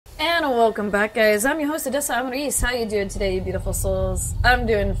And welcome back, guys. I'm your host, Odessa Amaris. How you doing today, you beautiful souls? I'm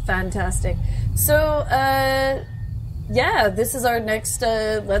doing fantastic. So, yeah, this is our next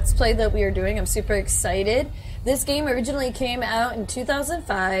Let's Play that we are doing. I'm super excited. This game originally came out in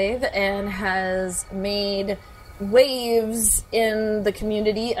 2005 and has made waves in the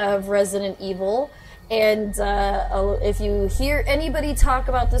community of Resident Evil. And if you hear anybody talk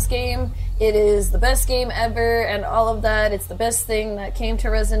about this game, it is the best game ever and all of that. It's the best thing that came to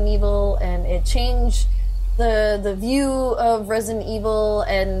Resident Evil, and it changed the view of Resident Evil,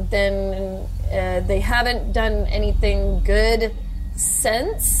 and then they haven't done anything good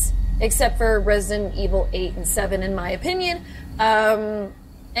since, except for Resident Evil 8 and 7, in my opinion.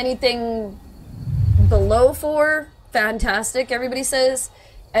 Anything below 4, fantastic, everybody says.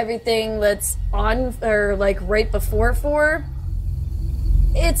 Everything that's on, or like right before 4,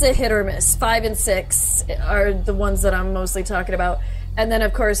 it's a hit or miss. 5 and 6 are the ones that I'm mostly talking about. And then,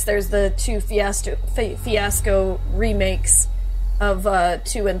 of course, there's the two fiasco remakes of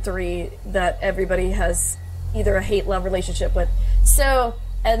 2 and 3 that everybody has either a hate-love relationship with. So,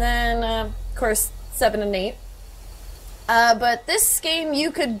 and then, of course, 7 and 8. But this game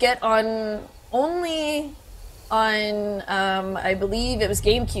you could get on only on, I believe it was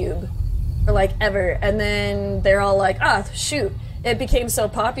GameCube, for like ever, and then they're all like, ah, shoot, it became so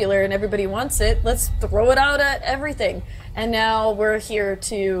popular and everybody wants it, let's throw it out at everything. And now we're here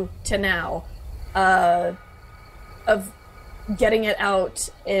to now, of getting it out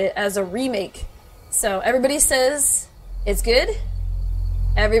as a remake. So everybody says it's good,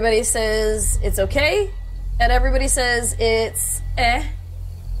 everybody says it's okay, and everybody says it's eh.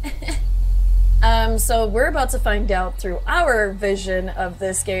 So we're about to find out through our vision of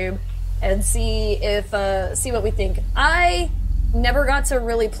this game and see what we think. I never got to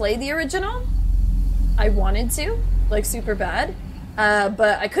really play the original. I wanted to, like super bad,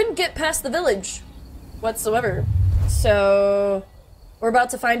 but I couldn't get past the village whatsoever. So we're about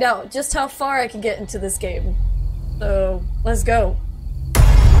to find out just how far I can get into this game. So let's go.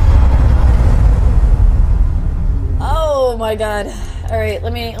 Oh my god. Alright,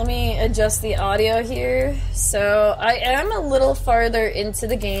 let me adjust the audio here. So I am a little farther into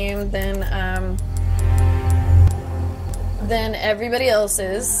the game than everybody else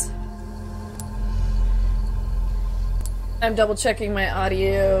is. I'm double checking my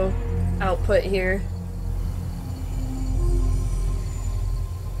audio output here.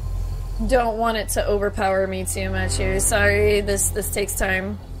 Don't want it to overpower me too much here. Sorry, this takes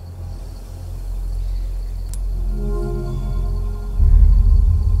time.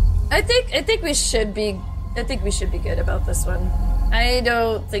 I think we should be good about this one. I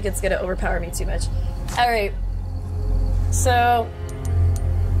don't think it's gonna overpower me too much. Alright. So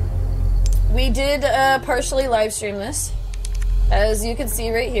we did partially live stream this. As you can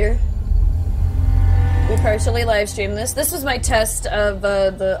see right here. We partially live streamed this. This was my test of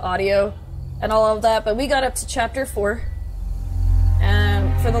the audio and all of that, but we got up to chapter 4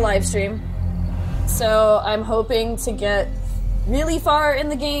 for the live stream. So I'm hoping to get really far in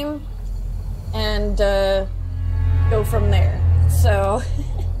the game and go from there. So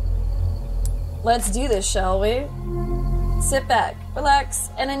let's do this, shall we? Sit back, relax,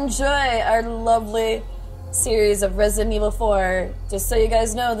 and enjoy our lovely series of Resident Evil 4. Just so you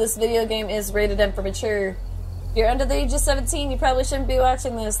guys know, this video game is rated M for mature. If you're under the age of 17, you probably shouldn't be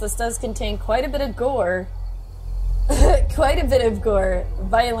watching this. This does contain quite a bit of gore. Quite a bit of gore,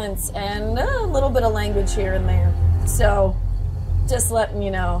 violence, and a little bit of language here and there. So just letting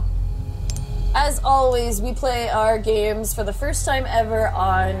you know. As always, we play our games for the first time ever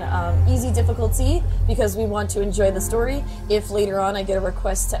on easy difficulty because we want to enjoy the story. If later on I get a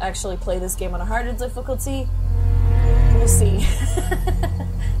request to actually play this game on a harder difficulty, we'll see.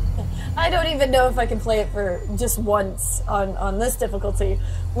 I don't even know if I can play it for just once on this difficulty,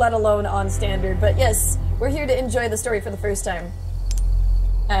 let alone on standard. But yes, we're here to enjoy the story for the first time.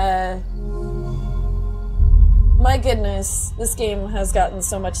 My goodness, this game has gotten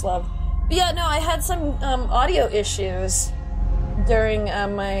so much love. But yeah, no, I had some audio issues during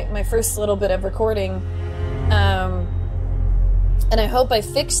my first little bit of recording, and I hope I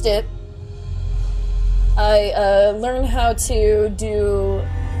fixed it. I learned how to do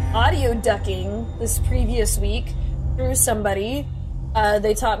audio ducking this previous week through somebody.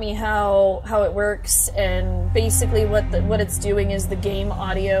 They taught me how it works, and basically what it's doing is the game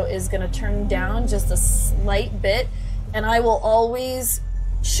audio is going to turn down just a slight bit, and I will always,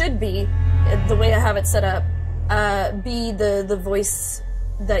 should be, the way I have it set up, be the voice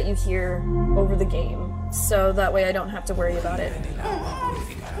that you hear over the game, so that way I don't have to worry about it.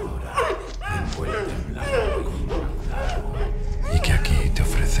 Y que aquí te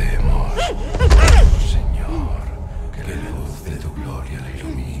ofrecemos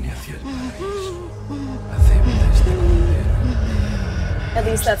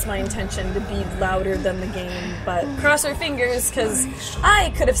least that's my intention, to be louder than the game, but cross our fingers, because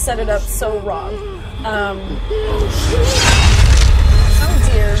I could have set it up so wrong. Oh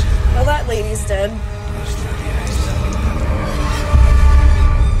dear. Well, that lady's dead.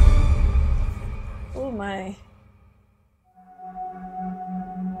 Oh my.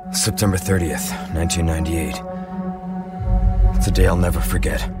 September 30th, 1998. It's a day I'll never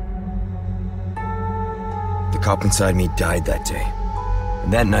forget. The cop inside me died that day.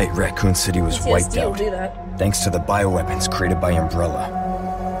 And that night, Raccoon City was wiped out, thanks to the bioweapons created by Umbrella.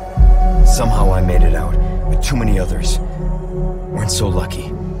 Somehow I made it out, but too many others weren't so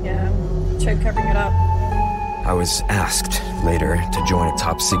lucky. Yeah, tried covering it up. I was asked later to join a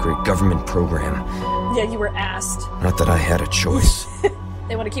top-secret government program. Yeah, you were asked. Not that I had a choice.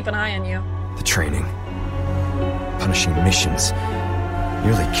 They want to keep an eye on you. The training, punishing missions,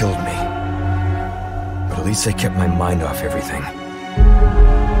 nearly killed me. But at least I kept my mind off everything.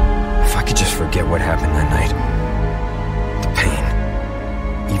 If I could just forget what happened that night. The pain.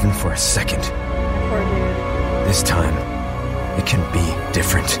 Even for a second. Poor dude. This time, it can be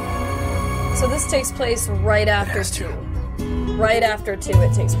different. So this takes place right after 2. Right after 2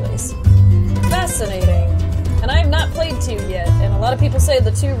 it takes place. Fascinating. And I have not played 2 yet, and a lot of people say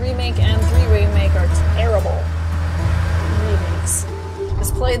the 2 remake and 3 remake are terrible remakes.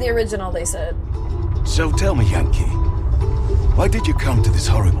 Just play the original, they said. So tell me, Yankee, why did you come to this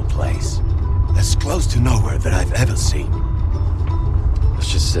horrible place? As close to nowhere that I've ever seen.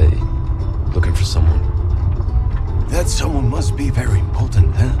 Let's just say, looking for someone. That someone must be very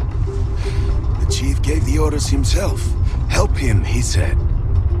important, huh? The chief gave the orders himself. Help him, he said.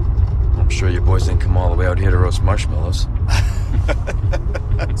 I'm sure your boys didn't come all the way out here to roast marshmallows.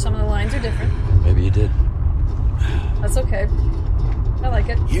 Some of the lines are different. Maybe you did. That's okay. I like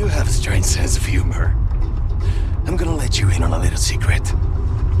it. You have a strange sense of humor. I'm gonna let you in on a little secret.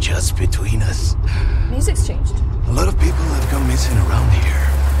 Just between us. Music's changed. A lot of people have gone missing around here.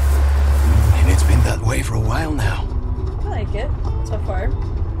 And it's been that way for a while now. I like it, so far.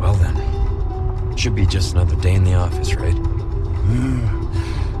 Well then. Should be just another day in the office, right?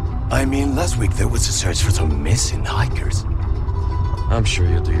 I mean, last week there was a search for some missing hikers. I'm sure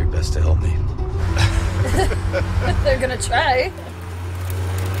you'll do your best to help me. They're gonna try.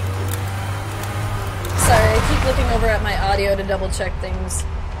 Sorry, I keep looking over at my audio to double check things.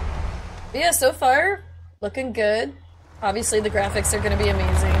 But yeah, so far, looking good. Obviously the graphics are gonna be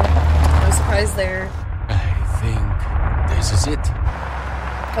amazing. No surprise there. I think this is it.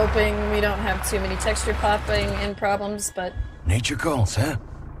 Hoping we don't have too many texture popping in problems, but... Nature calls, huh?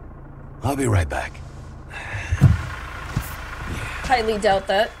 I'll be right back. Highly doubt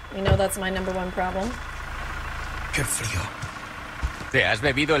that. You know that's my #1 problem. Qué frío. ¿Te has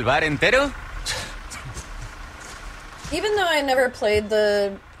bebido el bar entero? Even though I never played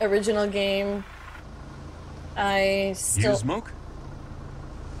the original game, I still... You smoke?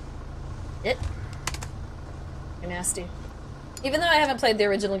 It? You're nasty. Even though I haven't played the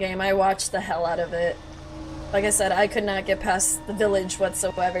original game, I watched the hell out of it. Like I said, I could not get past the village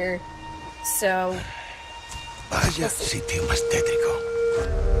whatsoever. So... Vaya sitio más tétrico.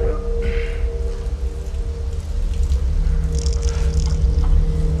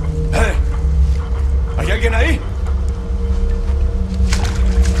 ¡Eh! ¿Hay alguien ahí?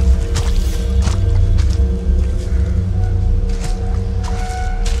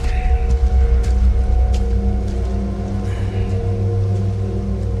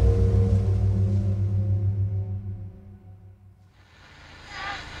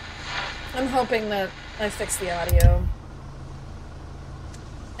 I'm hoping that I fix the audio.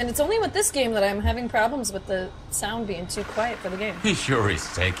 And it's only with this game that I'm having problems with the sound being too quiet for the game. He sure is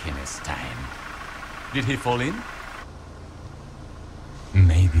taking his time. Did he fall in?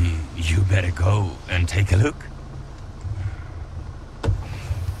 Maybe you better go and take a look.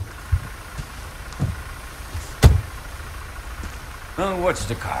 Oh, watch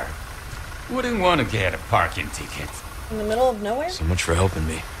the car. Wouldn't want to get a parking ticket. In the middle of nowhere? So much for helping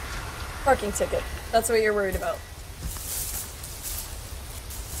me. Parking ticket. That's what you're worried about.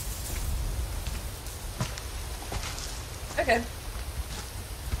 Okay.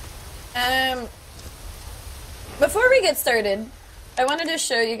 Before we get started, I wanted to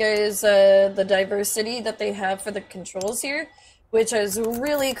show you guys the diversity that they have for the controls here, which is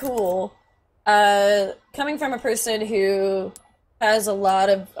really cool. Coming from a person who has a lot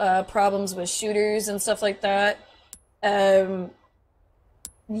of problems with shooters and stuff like that,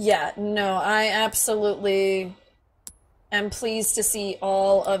 yeah, no, I absolutely am pleased to see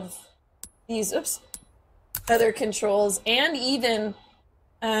all of these, other controls, and even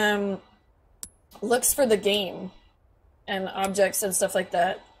looks for the game. and objects and stuff like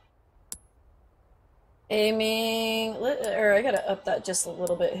that. Aiming, or I gotta up that just a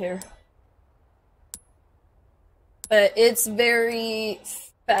little bit here. But it's very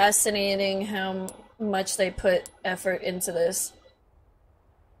fascinating how much they put effort into this.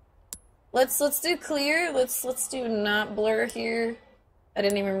 Let's do clear. Let's do not blur here. I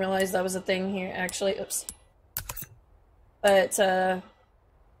didn't even realize that was a thing here, actually. Oops. But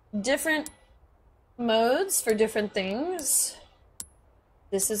different modes for different things.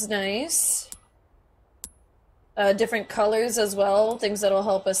 This is nice. Different colors as well, things that'll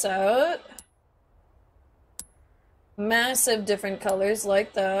help us out. Massive different colors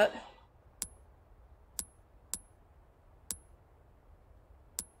like that.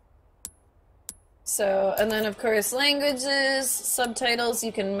 So, and then of course languages, subtitles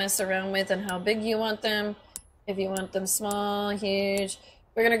you can mess around with and how big you want them. If you want them small, huge.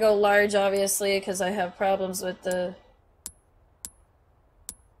 We're gonna go large obviously because I have problems with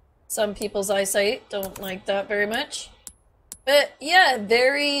some people's eyesight. Don't like that very much. But yeah,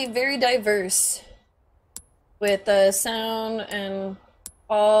 very, very diverse with the sound and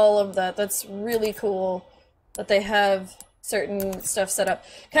all of that. That's really cool that they have certain stuff set up.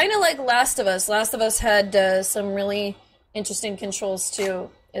 Kind of like Last of Us. Last of Us had some really interesting controls too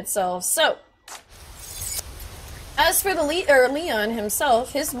itself. So, as for the Leon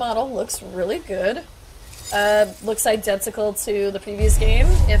himself, his model looks really good. Looks identical to the previous game,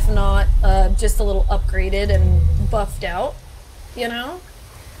 if not just a little upgraded and buffed out, you know?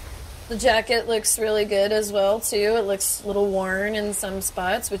 The jacket looks really good as well, too. It looks a little worn in some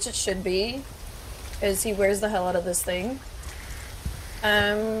spots, which it should be, because he wears the hell out of this thing.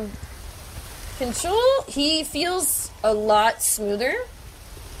 Control, he feels a lot smoother.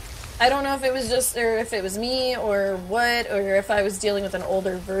 I don't know if it was just, or if it was me, or what, or if I was dealing with an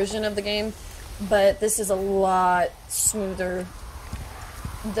older version of the game, but this is a lot smoother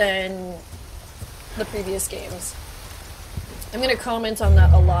than the previous games. I'm going to comment on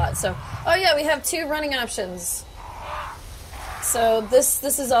that a lot. So, oh yeah, we have 2 running options. So this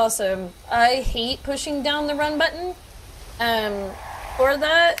is awesome. I hate pushing down the run button for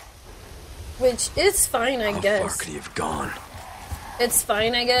that, which is fine, I guess. How far could he have gone? It's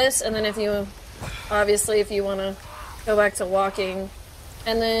fine, I guess. And then if you want to go back to walking,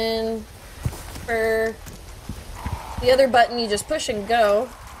 and then for the other button, you just push and go.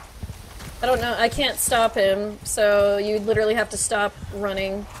 I don't know, I can't stop him, so you literally have to stop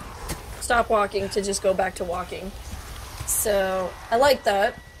running, stop walking to just go back to walking. So, I like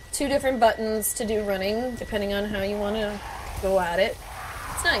that. 2 different buttons to do running, depending on how you want to go at it.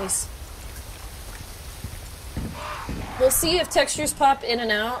 It's nice. We'll see if textures pop in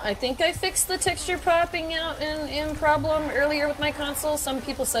and out. I think I fixed the texture popping out in problem earlier with my console. Some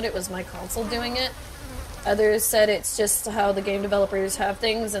people said it was my console doing it. Others said it's just how the game developers have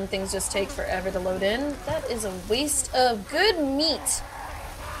things, and things just take forever to load in. That is a waste of good meat.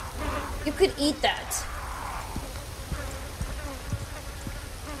 You could eat that.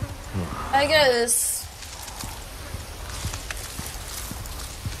 I guess.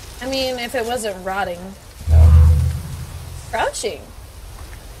 I mean, if it wasn't rotting. Crouching.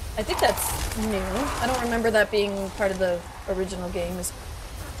 I think that's new. I don't remember that being part of the original game, is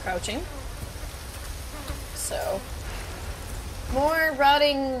crouching. So, more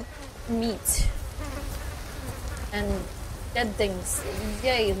rotting meat and dead things.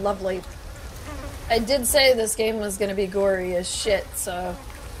 Yay, lovely. I did say this game was gonna be gory as shit, so.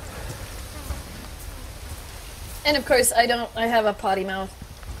 And of course, I have a potty mouth.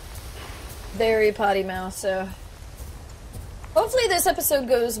 Very potty mouth, so. Hopefully this episode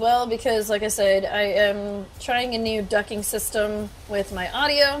goes well, because like I said, I am trying a new ducking system with my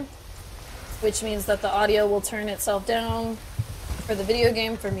audio, which means that the audio will turn itself down for the video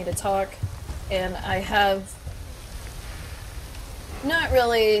game for me to talk, and I have not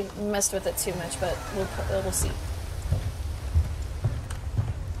really messed with it too much, but we'll see.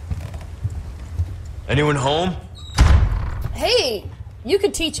 Anyone home? Hey, you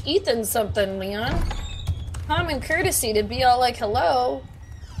could teach Ethan something, Leon. Common courtesy to be all like, hello.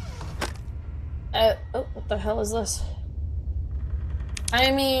 Oh, what the hell is this?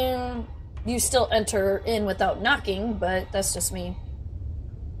 I mean, you still enter in without knocking, but that's just me.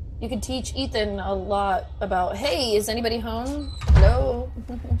 You could teach Ethan a lot about, hey, is anybody home? Hello?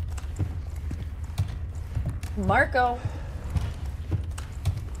 Marco.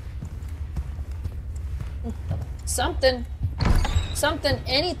 Something. Something,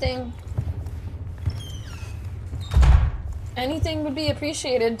 anything. Anything would be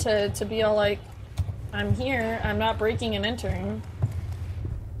appreciated to be all like, I'm here, I'm not breaking and entering.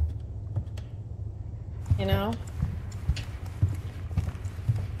 You know?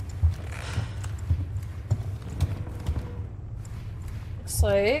 Looks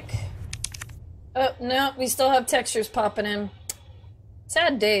like... Oh, no, we still have textures popping in.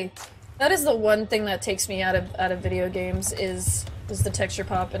 Sad day. That is the one thing that takes me out of video games is the texture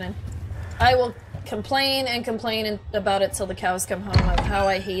popping in. I will complain and complain about it till the cows come home of how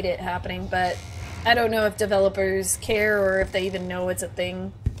I hate it happening, but I don't know if developers care or if they even know it's a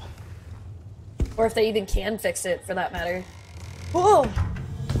thing. Or if they even can fix it, for that matter. Whoa!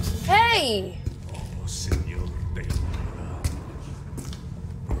 Hey!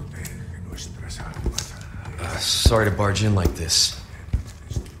 Sorry to barge in like this.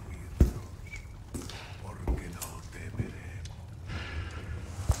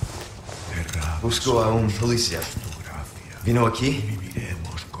 Busco a un policía. Vino aquí?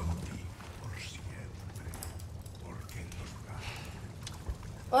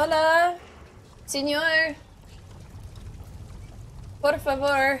 Hola, señor. Por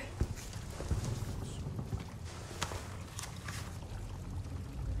favor.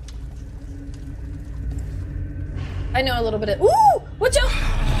 I know a little bit of— Ooh! Watch out!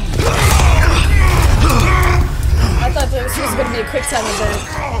 I thought this was going to be a quick time event.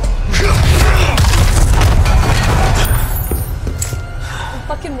 I'm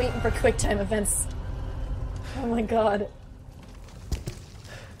fucking waiting for quick time events. Oh my god.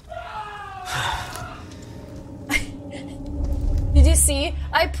 Did you see?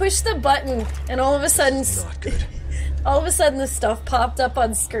 I pushed the button and all of a sudden... Not good. All of a sudden, this stuff popped up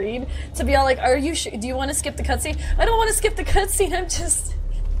on screen to be all like, "Are you sure? Do you want to skip the cutscene?" I don't want to skip the cutscene. I'm just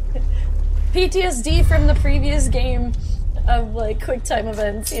PTSD from the previous game of like QuickTime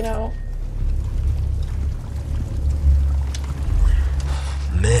events, you know.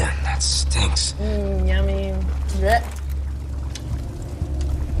 Man, that stinks. Yummy. Blech.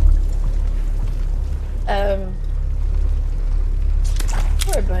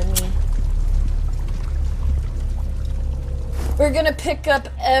 Poor bunny. We're gonna pick up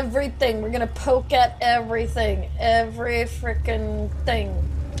everything. We're gonna poke at everything. Every frickin' thing.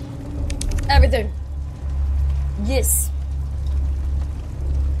 Everything. Yes.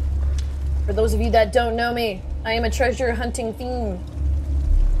 For those of you that don't know me, I am a treasure hunting fiend.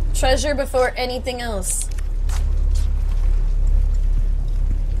 Treasure before anything else.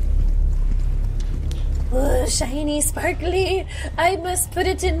 Oh, shiny, sparkly. I must put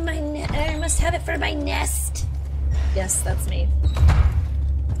it in my I must have it for my nest. Yes, that's me.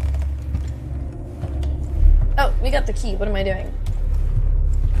 Oh, we got the key. What am I doing?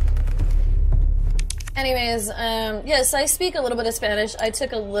 Anyways, yes, I speak a little bit of Spanish. I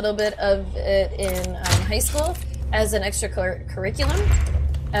took a little bit of it in high school as an extracurriculum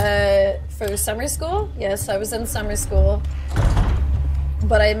for summer school. Yes, I was in summer school,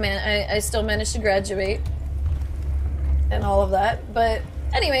 but I still managed to graduate and all of that. But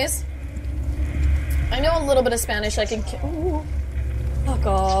anyways, I know a little bit of Spanish. I can... Ooh, fuck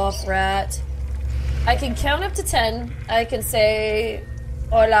off, rat. I can count up to 10. I can say,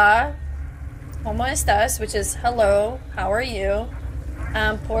 hola, ¿cómo estás? Which is hello, how are you?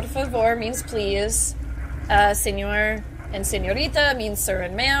 Por favor means please. Señor and señorita means sir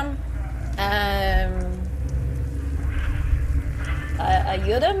and ma'am.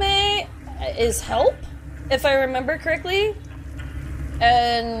 Ayúdame is help, if I remember correctly.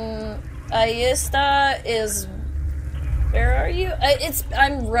 And ahí está is... Where are you?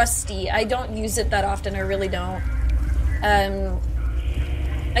 I'm rusty. I don't use it that often. I really don't.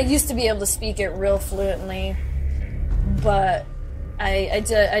 I used to be able to speak it real fluently, but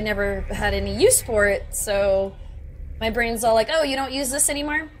I never had any use for it. So my brain's all like, "Oh, you don't use this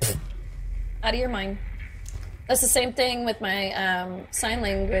anymore? Pfft, out of your mind." That's the same thing with my sign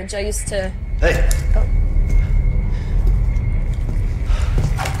language. I used to. Hey. Oh.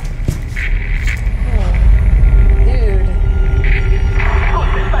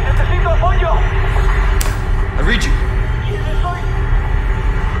 I read you.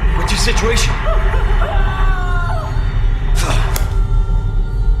 What's your situation? What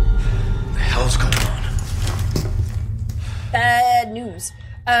the hell's going on? Bad news.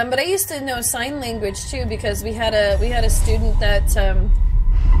 But I used to know sign language too because we had a student that.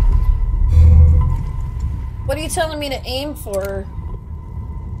 What are you telling me to aim for?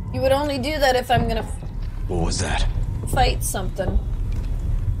 You would only do that if I'm gonna. What was that? Fight something.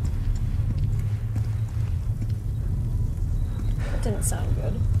 That didn't sound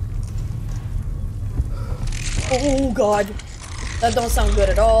good. Oh god. That don't sound good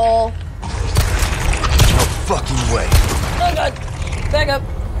at all. No fucking way. Oh god. Back up.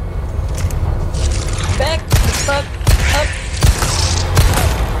 Back the fuck up.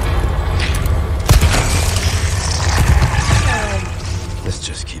 This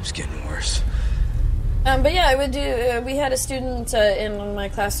just keeps getting worse. But yeah, I would do. We had a student in my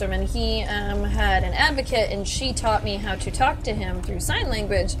classroom, and he had an advocate, and she taught me how to talk to him through sign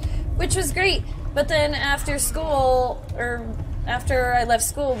language, which was great. But then after school, or after I left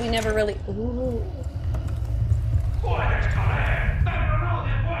school, we never really. Ooh.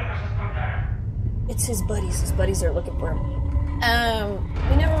 It's his buddies. His buddies are looking for him.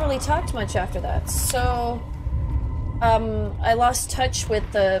 We never really talked much after that, so I lost touch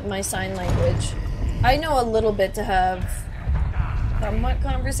with my sign language. I know a little bit to have somewhat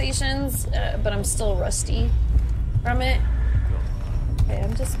conversations, but I'm still rusty from it. Okay,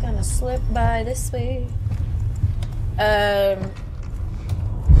 I'm just gonna slip by this way. We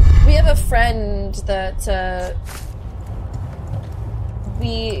have a friend that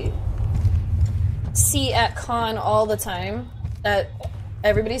we see at con all the time, that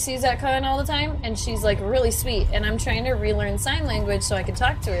everybody sees at con all the time, and she's like really sweet, and I'm trying to relearn sign language so I can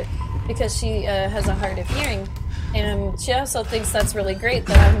talk to her because she has a hard of hearing, and she also thinks that's really great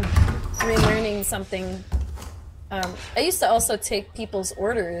that I'm relearning something. I used to also take people's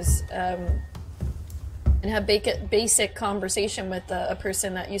orders and have basic conversation with a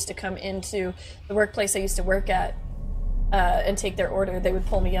person that used to come into the workplace I used to work at and take their order. They would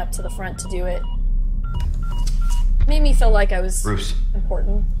pull me up to the front to do it. Made me feel like I was Bruce.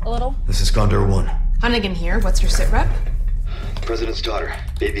 Important a little. This is Gondor 1. Hunnigan here. What's your sit rep? President's daughter,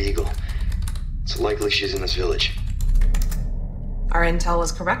 Baby Eagle. It's likely she's in this village. Our intel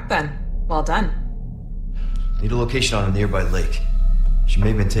was correct then. Well done. Need a location on a nearby lake. She may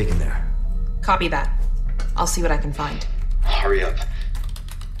have been taken there. Copy that. I'll see what I can find. Hurry up.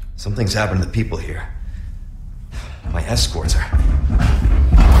 Something's happened to the people here. My escorts are...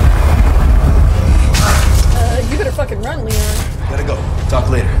 You better fucking run, Leon. Gotta go. Talk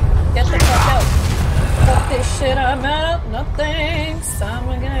later. Get the fuck out. Fuck this shit, I'm out. No thanks. I'm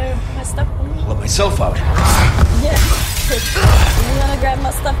gonna get my stuff and leave. I'll let myself out. Yeah. I'm gonna grab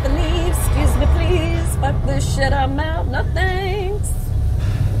my stuff and leave. Excuse me, please. Fuck this shit, I'm out. No thanks.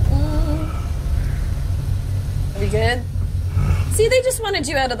 Are we good? See, they just wanted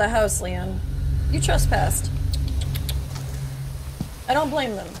you out of the house, Leon. You trespassed. I don't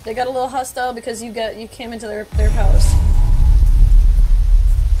blame them. They got a little hostile because you came into their house.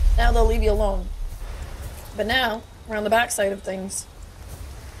 Now they'll leave you alone. But now, we're on the backside of things.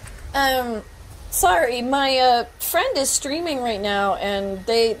 Sorry, my friend is streaming right now, and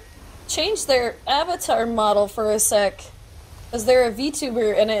they changed their avatar model for a sec. Because they're a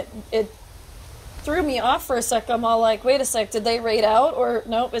VTuber, and it threw me off for a sec. I'm all like, wait a sec, did they raid out? Or,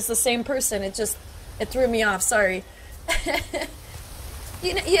 nope, it's the same person. It threw me off, sorry.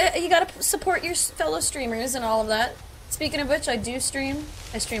 You gotta support your fellow streamers and all of that. Speaking of which, I do stream.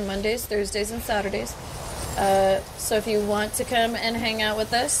 I stream Mondays, Thursdays, and Saturdays. So if you want to come and hang out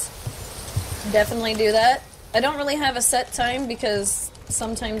with us, definitely do that. I don't really have a set time because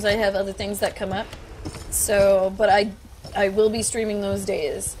sometimes I have other things that come up. So, but I will be streaming those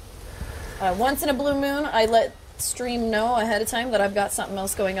days. Once in a blue moon, I let stream know ahead of time that I've got something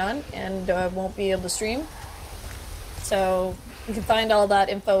else going on and won't be able to stream. So you can find all that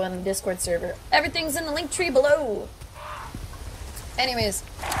info in the Discord server. Everything's in the link tree below. Anyways,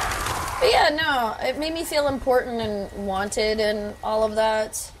 but yeah, no, it made me feel important and wanted and all of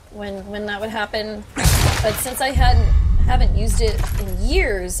that when that would happen. But since I haven't used it in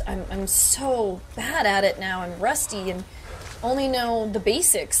years, I'm so bad at it now. I'm rusty and only know the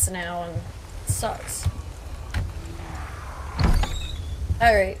basics now, and it sucks.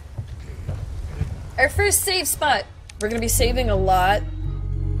 Alright. Our first save spot. We're gonna be saving a lot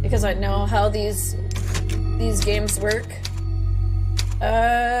because I know how these games work.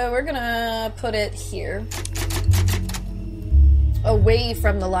 We're gonna put it here. Away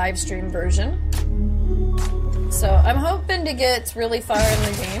from the live stream version. So I'm hoping to get really far in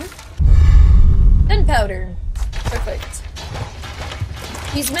the game. Gunpowder. Perfect.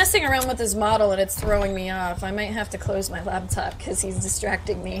 He's messing around with his model and it's throwing me off. I might have to close my laptop because he's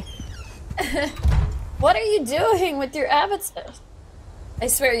distracting me. What are you doing with your avatar? I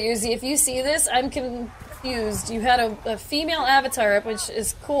swear, Yuzi, if you see this, I'm confused. You had a female avatar up, which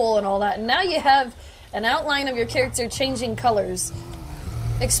is cool and all that, and now you have an outline of your character changing colors.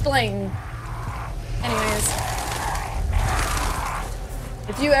 Explain. Anyways.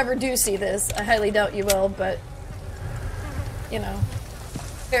 If you ever do see this, I highly doubt you will, but, you know,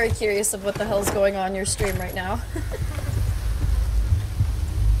 very curious of what the hell's going on in your stream right now.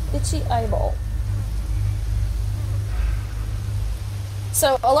 Itchy eyeball.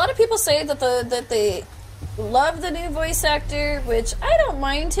 So a lot of people say that they love the new voice actor, which I don't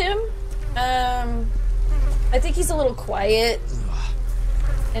mind him. I think he's a little quiet.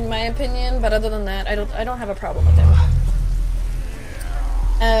 in my opinion. But other than that, I don't have a problem with him.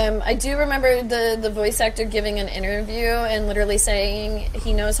 I do remember the voice actor giving an interview and literally saying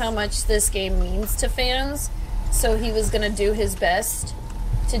he knows how much this game means to fans, so he was gonna do his best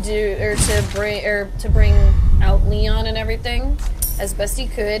to bring out Leon and everything as best he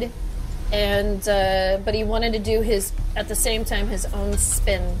could, and but he wanted to do at the same time his own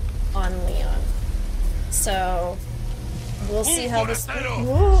spin on Leon. So we'll see how this.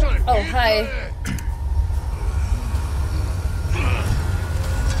 Whoa. Oh, hi.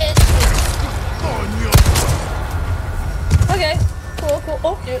 Okay, cool.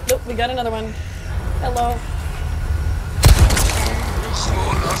 Oh, nope, we got another one. Hello.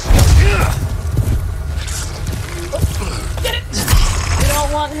 Oh, get it! We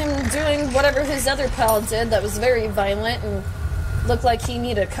don't want him doing whatever his other pal did that was very violent and looked like he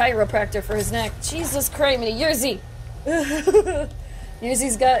needed a chiropractor for his neck. Jesus Christ, Yurzy!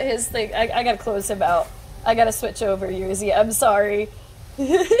 Yurzy's got his thing. I gotta close him out. I gotta switch over, Yurzy. I'm sorry.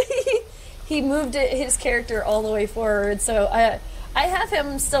 He moved his character all the way forward, so I have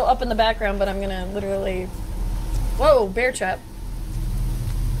him still up in the background, but I'm gonna literally... Whoa, bear trap.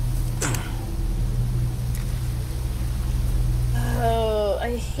 Oh,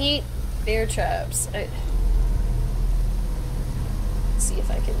 I hate bear traps. Let's see if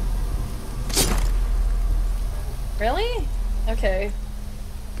I can... Really? Okay.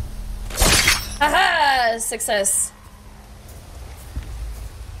 Haha! Success.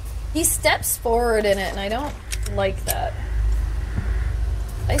 He steps forward in it, and I don't like that.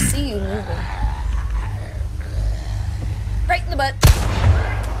 I see you moving. Right in the butt.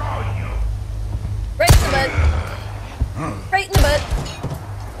 Right in the butt. Right in the butt.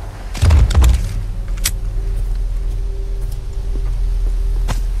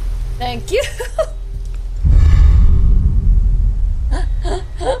 Thank you.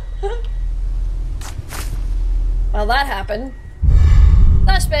 Well, that happened.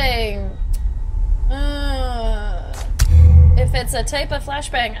 Flashbang! If it's a type of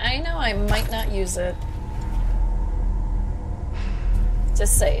flashbang, I know I might not use it.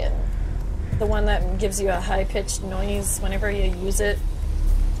 Just saying. The one that gives you a high-pitched noise whenever you use it.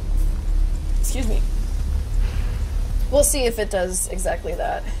 Excuse me. We'll see if it does exactly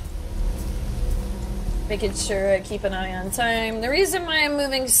that. Making sure I keep an eye on time. The reason why I'm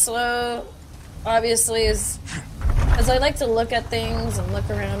moving slow, obviously, is because I like to look at things and look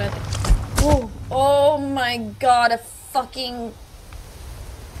around at things. Ooh. Oh my god, a fucking...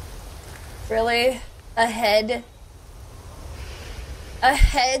 Really? A head? A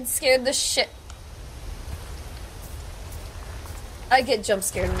head scared the shit... I get jump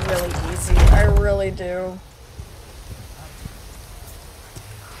scared really easy. I really do.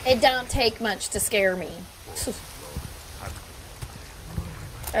 It don't take much to scare me.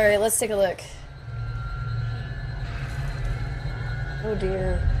 Alright, let's take a look. Oh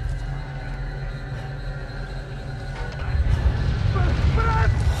dear.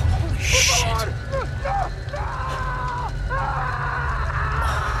 Holy shit.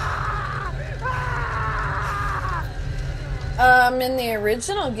 In the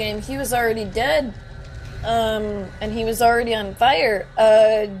original game, he was already dead. And he was already on fire.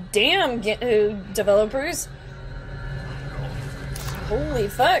 Damn, developers. Holy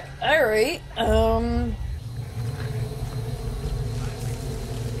fuck. Alright,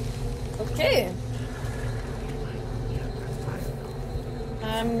 okay.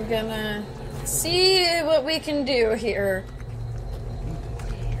 I'm gonna see what we can do here.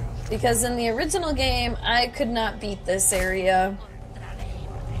 Because in the original game, I could not beat this area.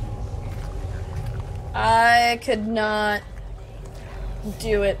 I could not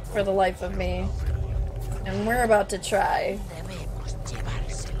do it for the life of me. And we're about to try.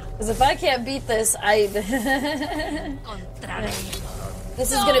 Because if I can't beat this, this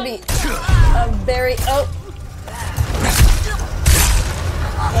is gonna be a very... Oh!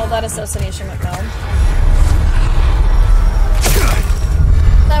 Well, that assassination went well.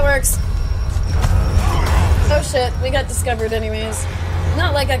 That works. Oh shit, we got discovered anyways.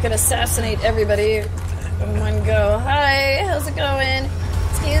 Not like I could assassinate everybody in one go. Hi, how's it going?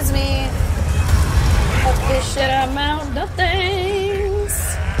 Excuse me. Fuck this shit, I'm out. No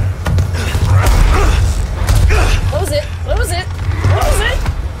thanks. What was it? What was it? What was it?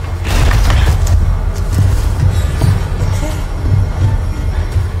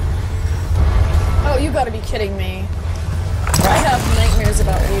 Oh, you gotta be kidding me. I have nightmares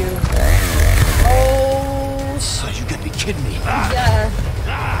about you. Oh, shit. Oh, you gotta be kidding me. Yeah.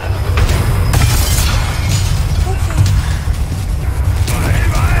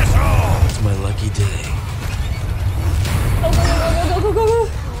 It's my lucky day. Go, go, go, go, go, go, go,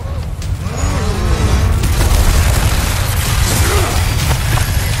 go.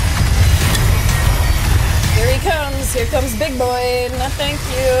 here comes Big Boy. No, thank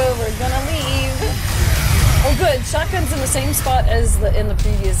you. We're gonna leave. Oh, good. Shotgun's in the same spot as in the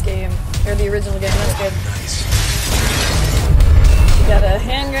previous game, or the original game. That's good. Nice. We got a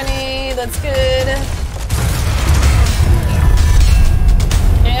hand grenade. That's good.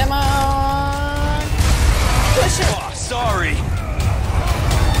 Ammo. Push it. Oh, sorry.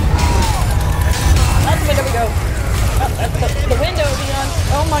 Out the window we go. The window, Leon.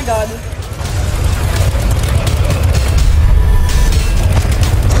 Oh my god.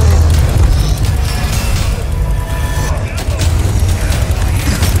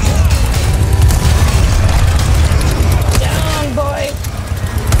 Down, boy.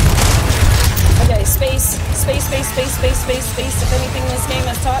 Okay, space. Space. If anything this game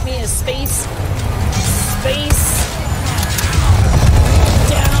has taught me is space. Space.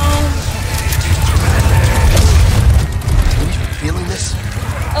 Down. Feeling this?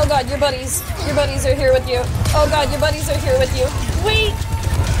 Oh god, your buddies are here with you. Oh god, your buddies are here with you. Wait!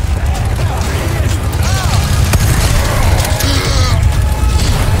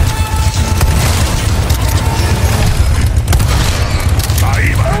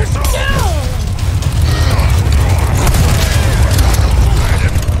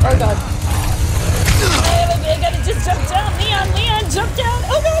 Oh god. I gotta just jump down. Leon, jump down.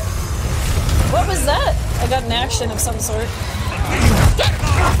 Oh god! What was that? I got an action of some sort. Get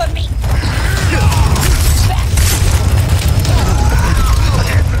off of me!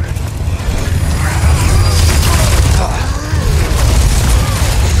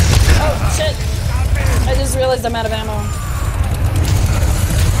 Oh, shit. I just realized I'm out of ammo.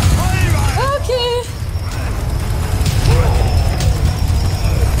 Okay.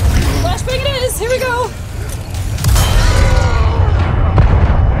 Flashbang it is! Here we go!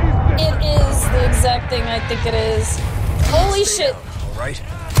 It is the exact thing I think it is. Holy shit! All right.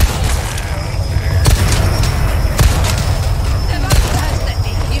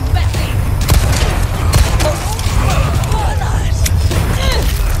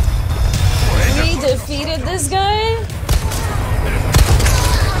 We defeated this guy?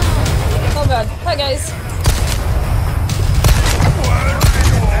 Oh god. Hi guys.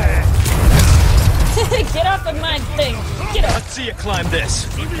 Get off of my thing. Get up. Let's see you climb this.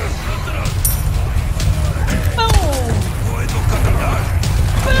 Boom.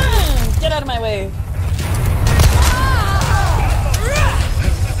 Boom. Get out of my way.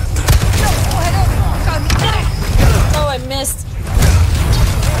 Oh, I missed.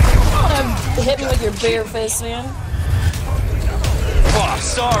 I don't want to hit me with your bare fist, man. Oh,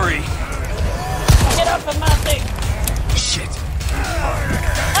 sorry. Get off of my thing. Shit.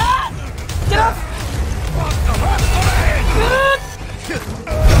 Ah! Get off.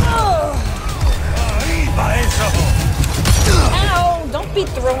 Oh. Ow! Don't be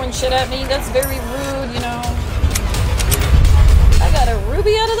throwing shit at me. That's very rude, you know. I got a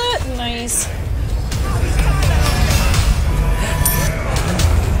ruby out of that? Nice.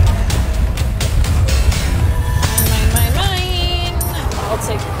 Mine. I'll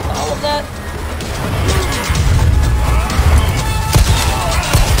take all of that.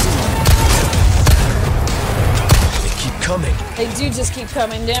 They keep coming. They do just keep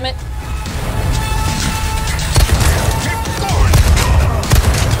coming, damn it.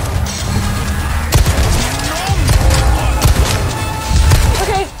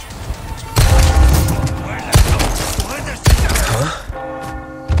 Okay. Huh?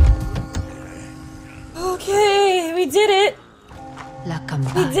 Okay, we did it.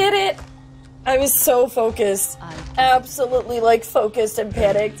 We did it. I was so focused. Absolutely, like, focused and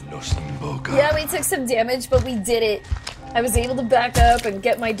panicked. Yeah, we took some damage, but we did it. I was able to back up and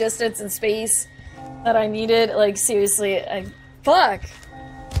get my distance and space that I needed. Like, seriously, fuck.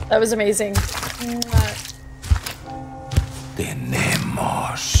 That was amazing.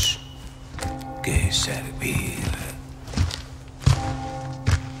 Tenemos que servir.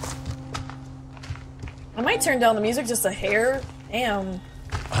 I might turn down the music just a hair. Damn.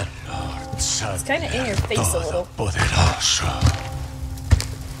 It's kind of in your face a little. Poderoso.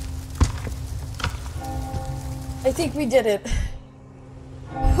 I think we did it.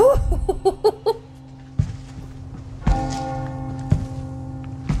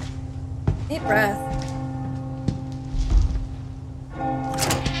 Deep breath.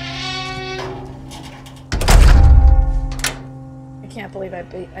 I can't believe I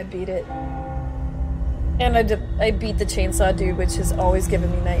beat it. And I beat the chainsaw dude, which has always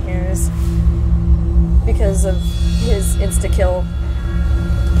given me nightmares because of his insta-kill.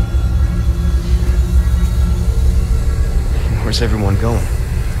 Where's everyone going?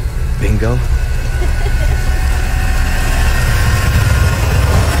 Bingo?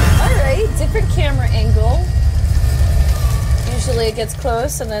 Alright, different camera angle. usually it gets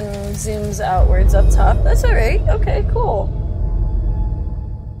close and then zooms outwards up top. That's alright. Okay, cool.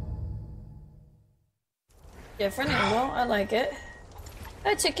 Different angle. I like it.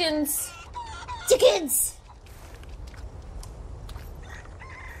 Hi, chickens. Chickens!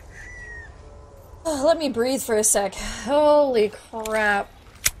 Oh, let me breathe for a sec. Holy crap.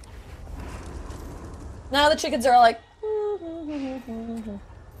 Now the chickens are all like...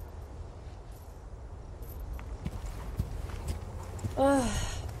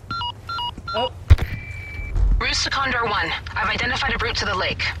 Oh. Roost to Condor 1. I've identified a route to the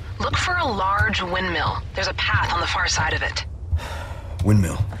lake. Look for a large windmill. There's a path on the far side of it.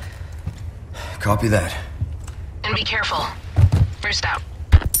 Windmill. Copy that. And be careful. Roost out.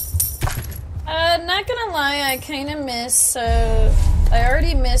 Not gonna lie, I kinda miss, I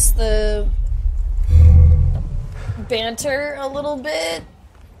already missed the banter a little bit.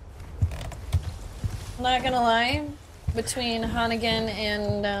 Not gonna lie. Between Hannigan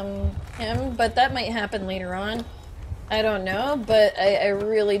and, him, but that might happen later on. I don't know, but I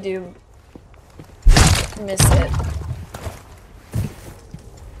really do miss it.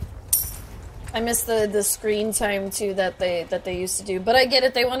 I miss the screen time too that they used to do. But I get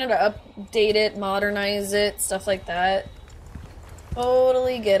it, they wanted to update it, modernize it, stuff like that.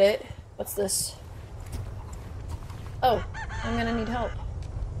 Totally get it. What's this? Oh, I'm gonna need help.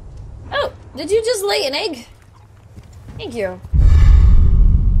 Oh, did you just lay an egg? Thank you.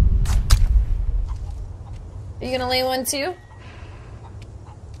 Are you gonna lay one too?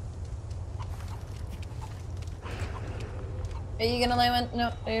 Are you gonna lay one?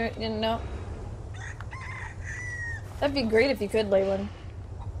 No, no. That'd be great if you could lay one.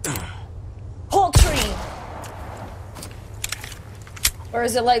 Poultry! Or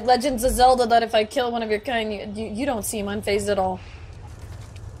is it like Legends of Zelda that if I kill one of your kind, you don't seem unfazed at all?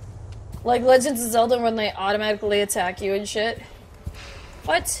 Like Legends of Zelda when they automatically attack you and shit.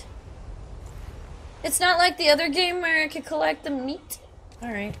 What? It's not like the other game where I could collect the meat?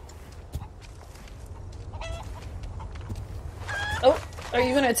 Alright. Oh, are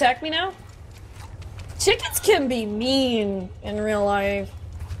you gonna attack me now? Chickens can be mean in real life.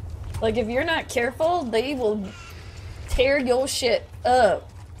 Like if you're not careful, they will tear your shit up.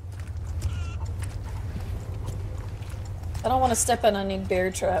 I don't want to step on any bear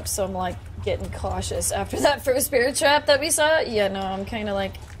traps, so I'm like getting cautious. After that first bear trap that we saw, yeah, no, I'm kind of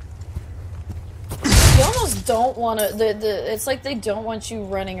like... You almost don't want to... It's like they don't want you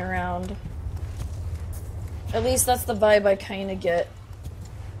running around. At least that's the vibe I kind of get.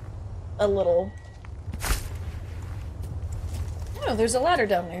 A little. Oh, there's a ladder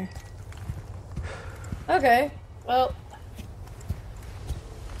down there. Okay, well...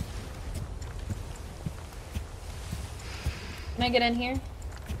 Can I get in here?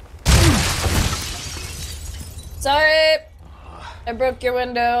 Sorry! I broke your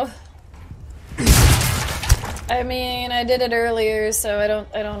window. I mean, I did it earlier, so I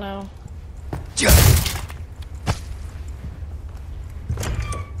don't know.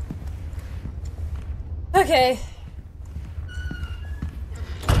 Okay.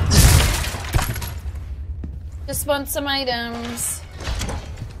 Just want some items.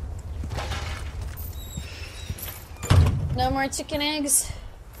 No more chicken eggs.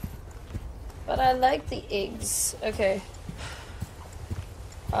 But I like the eggs. Okay.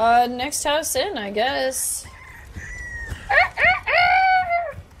 Next house in, I guess.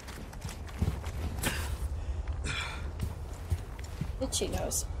 Itchy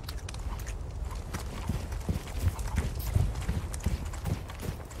nose.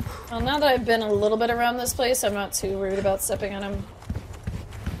 Well, now that I've been a little bit around this place, I'm not too worried about stepping on them.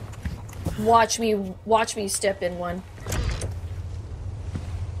 Watch me step in one.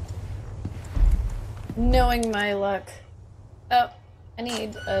 Knowing my luck. Oh, I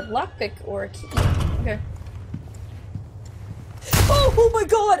need a lockpick or a key. Okay. Oh my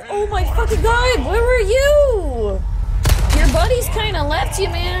god! Oh my fucking god! Where were you? Your buddies kind of left you,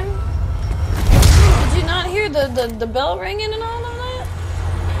 man. Did you not hear the bell ringing and all of that?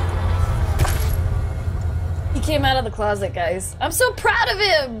 He came out of the closet, guys. I'm so proud of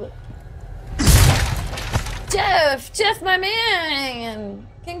him! Jeff, my man!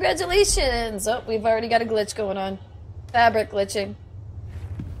 Congratulations! Oh, we've already got a glitch going on. Fabric glitching.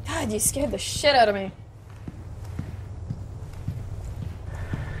 God, you scared the shit out of me.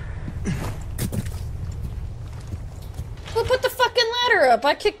 Who put the fucking ladder up?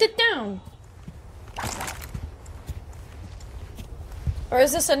 I kicked it down. Or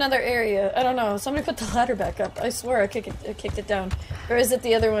is this another area? I don't know. Somebody put the ladder back up. I swear I kicked it down. Or is it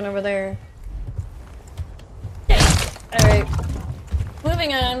the other one over there? Alright.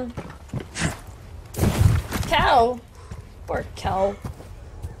 Moving on. Cow? Poor Cal.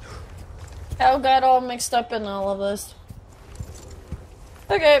 Cal got all mixed up in all of this.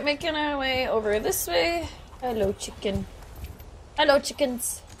 Okay, making our way over this way. Hello, chicken. Hello,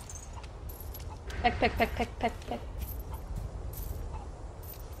 chickens. Peck, peck, peck, peck, peck, peck.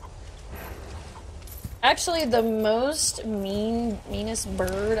 Actually, the most meanest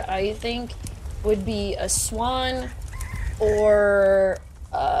bird, I think, would be a swan, or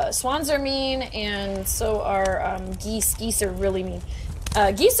swans are mean, and so are geese. Geese are really mean.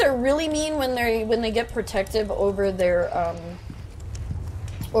 Geese are really mean when they get protective over their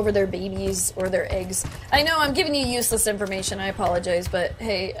babies or their eggs. I know I'm giving you useless information. I apologize, but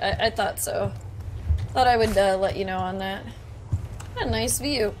hey, I thought so. Thought I would let you know on that. What a nice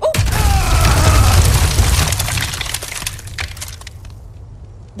view. Oh!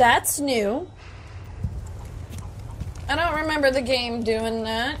 That's new. I don't remember the game doing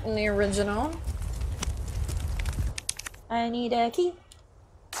that in the original. I need a key.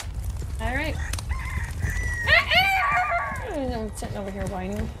 Alright. I'm sitting over here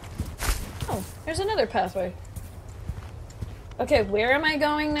whining. Oh, there's another pathway. Okay, where am I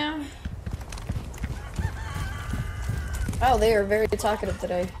going now? Oh, they are very talkative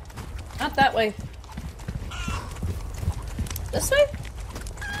today. Not that way. This way?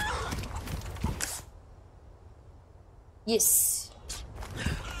 Yes.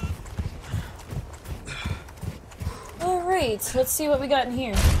 Alright, let's see what we got in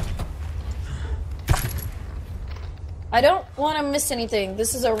here. I don't want to miss anything.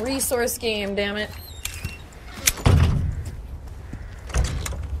 This is a resource game, damn it.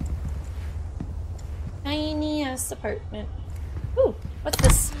 Tiny ass apartment. Ooh, what's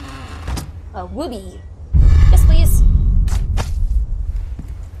this? A whoopee. Yes, please.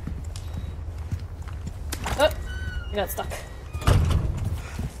 Oh, I got stuck.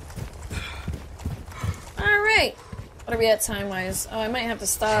 Alright. What are we at time-wise? Oh, I might have to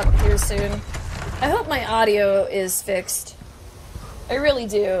stop here soon. I hope my audio is fixed. I really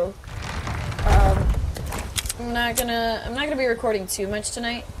do. I'm not gonna be recording too much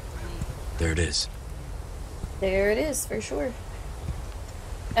tonight. There it is. There it is, for sure.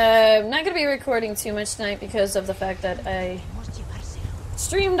 I'm not gonna be recording too much tonight because of the fact that I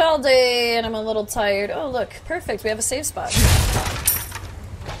streamed all day and I'm a little tired. Oh look, perfect, we have a save spot.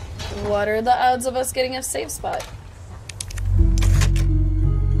 What are the odds of us getting a save spot?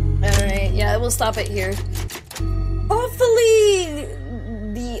 Alright, yeah, we'll stop it here. Hopefully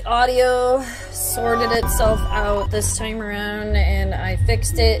the audio sorted itself out this time around and I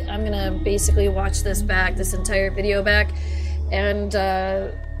fixed it. I'm gonna basically watch this entire video back, and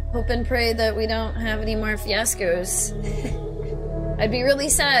hope and pray that we don't have any more fiascos. I'd be really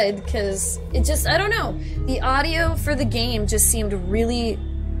sad, because it just, I don't know, the audio for the game just seemed really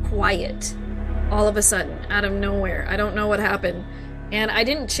quiet all of a sudden, out of nowhere. I don't know what happened. And I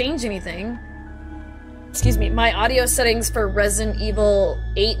didn't change anything. Excuse me, my audio settings for Resident Evil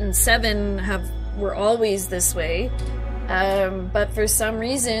 8 and 7 were always this way. But for some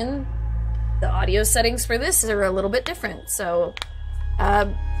reason, the audio settings for this are a little bit different. So,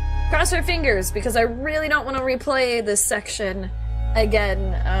 cross our fingers, because I really don't want to replay this section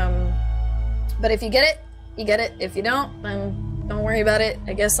again. But if you get it, you get it. If you don't, then don't worry about it.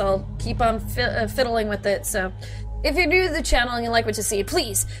 I guess I'll keep on fiddling with it, so... If you're new to the channel and you like what you see,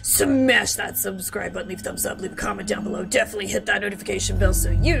 please smash that subscribe button, leave a thumbs up, leave a comment down below. Definitely hit that notification bell so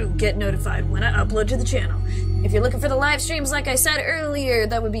you get notified when I upload to the channel. If you're looking for the live streams, like I said earlier,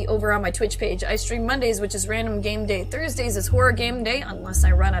 that would be over on my Twitch page. I stream Mondays, which is random game day. Thursdays is horror game day, unless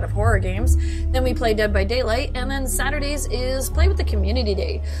I run out of horror games. Then we play Dead by Daylight, and then Saturdays is Play with the Community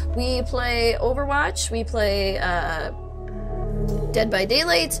Day. We play Overwatch, we play, Dead by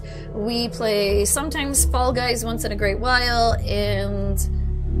Daylight, we play sometimes Fall Guys once in a great while, and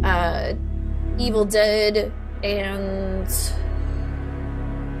Evil Dead, and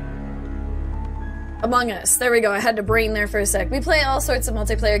Among Us. There we go, I had to brain there for a sec. We play all sorts of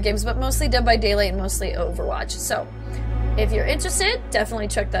multiplayer games, but mostly Dead by Daylight and mostly Overwatch. So, if you're interested, definitely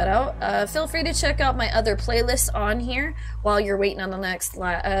check that out. Feel free to check out my other playlists on here while you're waiting on the next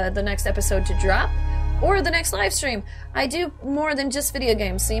episode to drop. Or the next live stream. I do more than just video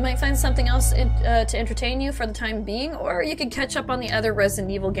games, so you might find something else to entertain you for the time being, or you can catch up on the other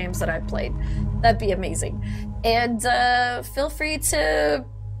Resident Evil games that I've played. That'd be amazing. And feel free to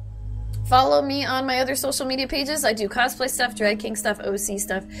follow me on my other social media pages. I do cosplay stuff, Drag King stuff, OC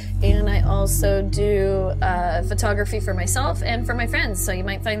stuff, and I also do photography for myself and for my friends, so you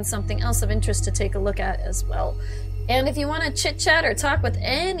might find something else of interest to take a look at as well. And if you want to chit-chat or talk with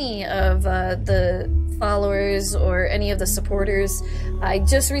any of the followers or any of the supporters. I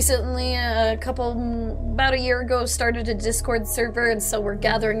just recently, about a year ago, started a Discord server, and so we're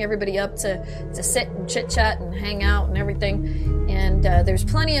gathering everybody up to sit and chit-chat and hang out and everything. And there's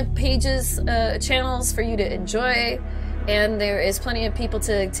plenty of pages, channels for you to enjoy, and there is plenty of people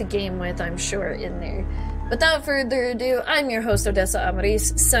to game with, I'm sure, in there. Without further ado, I'm your host, Odessa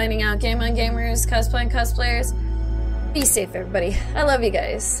Amaris, signing out. Game on gamers, cosplay and cosplayers. Be safe, everybody. I love you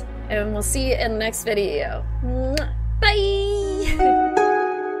guys. And we'll see you in the next video. Mwah.